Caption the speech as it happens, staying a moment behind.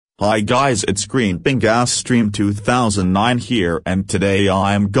Hi guys, it's Green Pink Gas Stream 2009 here, and today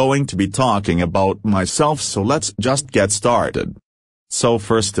I am going to be talking about myself, so let's just get started. So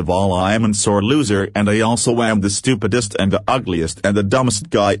first of all, I am a sore loser, and I also am the stupidest and the ugliest and the dumbest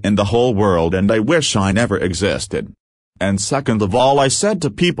guy in the whole world, and I wish I never existed. And second of all, I said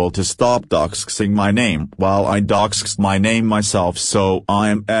to people to stop doxing my name, while I doxed my name myself, so I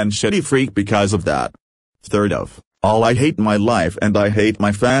am an shitty freak because of that. Third of all, I hate my life and I hate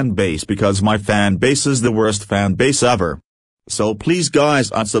my fan base because my fan base is the worst fan base ever. So please guys,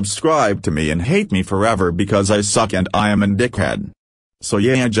 unsubscribe to me and hate me forever because I suck and I am a dickhead. So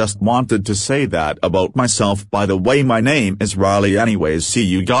yeah, I just wanted to say that about myself. By the way, my name is Riley anyways. See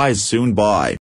you guys soon, bye.